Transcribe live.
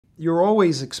you're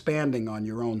always expanding on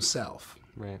your own self.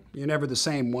 Right. You're never the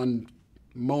same one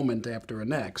moment after the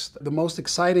next. The most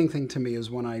exciting thing to me is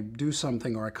when I do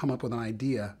something or I come up with an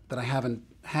idea that I haven't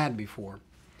had before.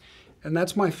 And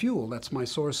that's my fuel. That's my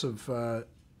source of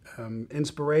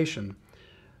inspiration.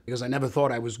 Because I never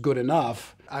thought I was good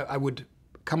enough. I would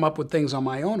come up with things on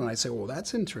my own, and I'd say, "Well,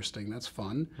 that's interesting. That's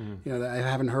fun. You know, I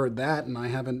haven't heard that, and I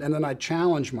haven't." And then I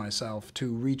challenge myself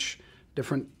to reach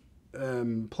different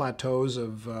plateaus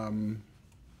of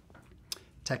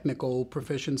technical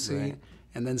proficiency, Right.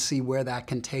 and then see where that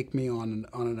can take me on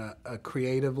a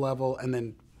creative level, and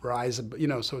then rise. You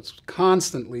know, so it's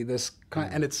constantly this,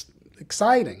 and it's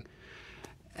exciting,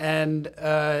 and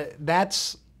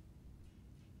that's.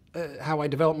 How I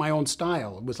developed my own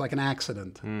style. It was like an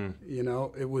accident. You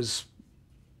know, it was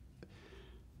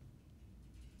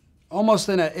almost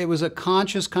it was a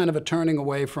conscious kind of a turning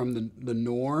away from the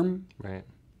norm. Right.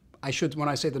 When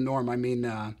I say the norm, I mean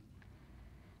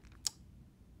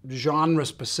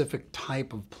genre-specific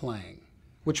type of playing,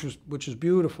 which is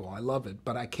beautiful. I love it,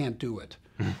 but I can't do it.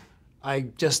 I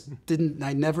just didn't.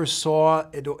 I never saw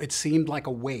it. It seemed like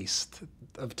a waste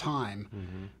of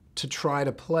time to try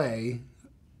to play.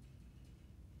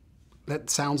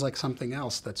 That sounds like something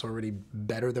else that's already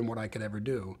better than what I could ever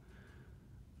do.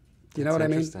 You know what I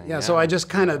mean? Yeah, so I just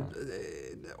kind of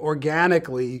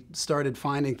organically started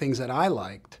finding things that I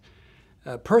liked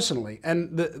personally.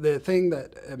 And the thing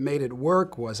that made it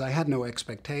work was I had no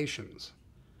expectations.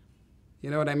 You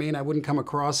know what I mean? I wouldn't come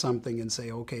across something and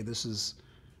say, okay, this is,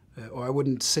 or I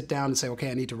wouldn't sit down and say,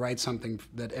 okay, I need to write something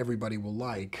that everybody will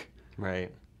like.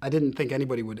 Right. I didn't think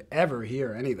anybody would ever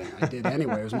hear anything I did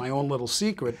anyway. It was my own little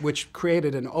secret, which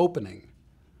created an opening.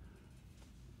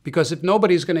 Because if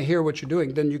nobody's going to hear what you're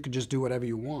doing, then you could just do whatever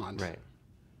you want. Right.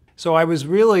 So I was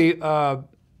really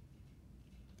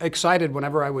excited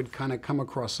whenever I would kind of come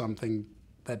across something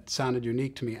that sounded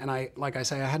unique to me. And like I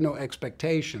say, I had no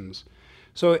expectations.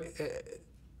 So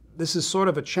this is sort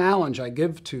of a challenge I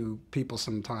give to people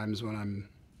sometimes when I'm,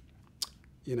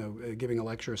 you know, giving a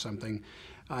lecture or something.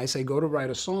 I say, go to write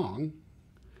a song,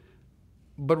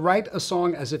 but write a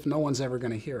song as if no one's ever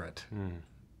going to hear it.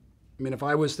 I mean, if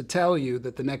I was to tell you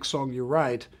that the next song you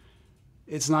write,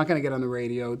 it's not going to get on the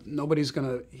radio, nobody's going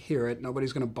to hear it,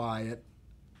 nobody's going to buy it.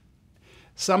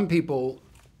 Some people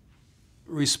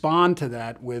respond to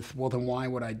that with, well, then why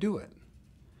would I do it?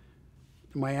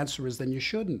 And my answer is, then you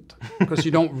shouldn't, because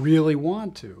you don't really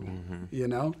want to, you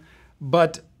know?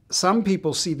 But some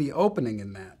people see the opening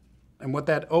in that. And what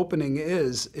that opening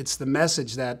is, it's the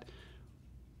message that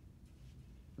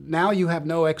now you have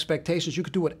no expectations. You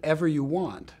could do whatever you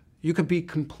want. You could be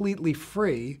completely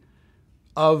free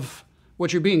of,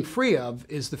 what you're being free of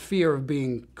is the fear of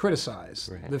being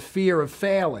criticized, Right. the fear of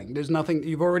failing. There's nothing,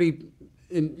 you've already,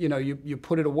 you know, you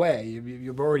put it away.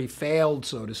 You've already failed,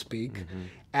 so to speak,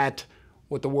 at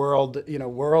what the world, you know,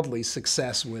 worldly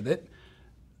success with it.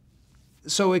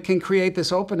 So it can create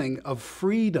this opening of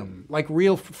freedom, like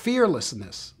real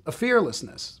fearlessness,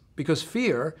 because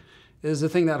fear is the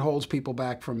thing that holds people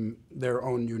back from their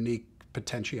own unique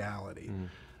potentiality.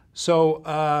 So,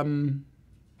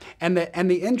 and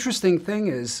the interesting thing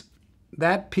is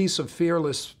that piece of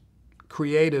fearless,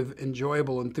 creative,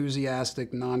 enjoyable,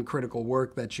 enthusiastic, non-critical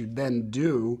work that you then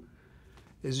do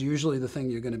is usually the thing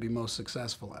you're going to be most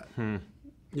successful at.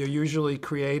 You're usually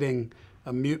creating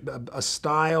a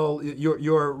style,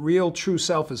 your real true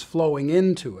self is flowing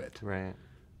into it. Right.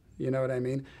 You know what I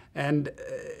mean? And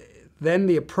then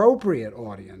the appropriate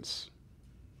audience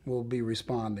will be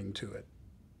responding to it.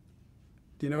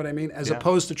 Do you know what I mean? As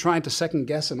opposed to trying to second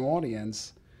guess an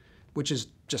audience, which is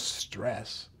just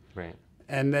stress. Right.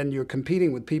 And then you're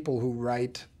competing with people who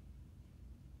write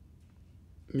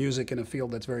music in a field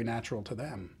that's very natural to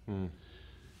them.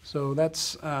 So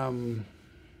that's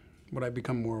what I've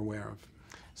become more aware of.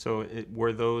 So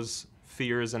were those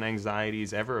fears and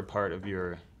anxieties ever a part of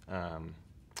your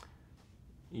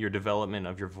development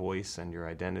of your voice and your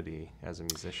identity as a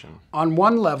musician? On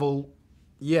one level,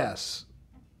 yes,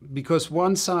 because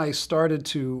once I started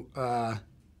to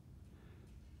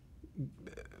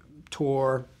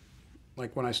tour,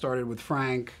 like when I started with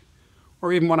Frank,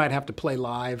 or even when I'd have to play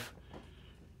live,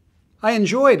 I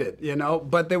enjoyed it, you know,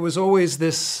 but there was always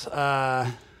this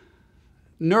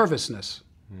nervousness.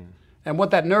 And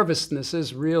what that nervousness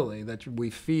is really that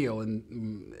we feel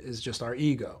is just our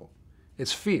ego.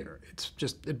 It's fear.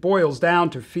 It boils down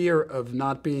to fear of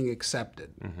not being accepted.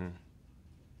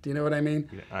 Do you know what I mean?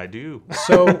 I do.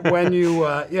 So when you,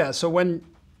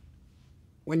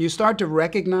 when you start to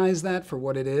recognize that for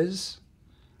what it is,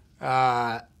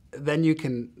 then you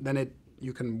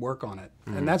can work on it,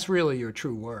 and that's really your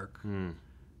true work.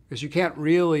 Because you can't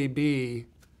really be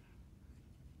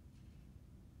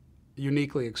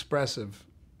uniquely expressive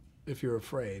if you're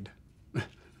afraid.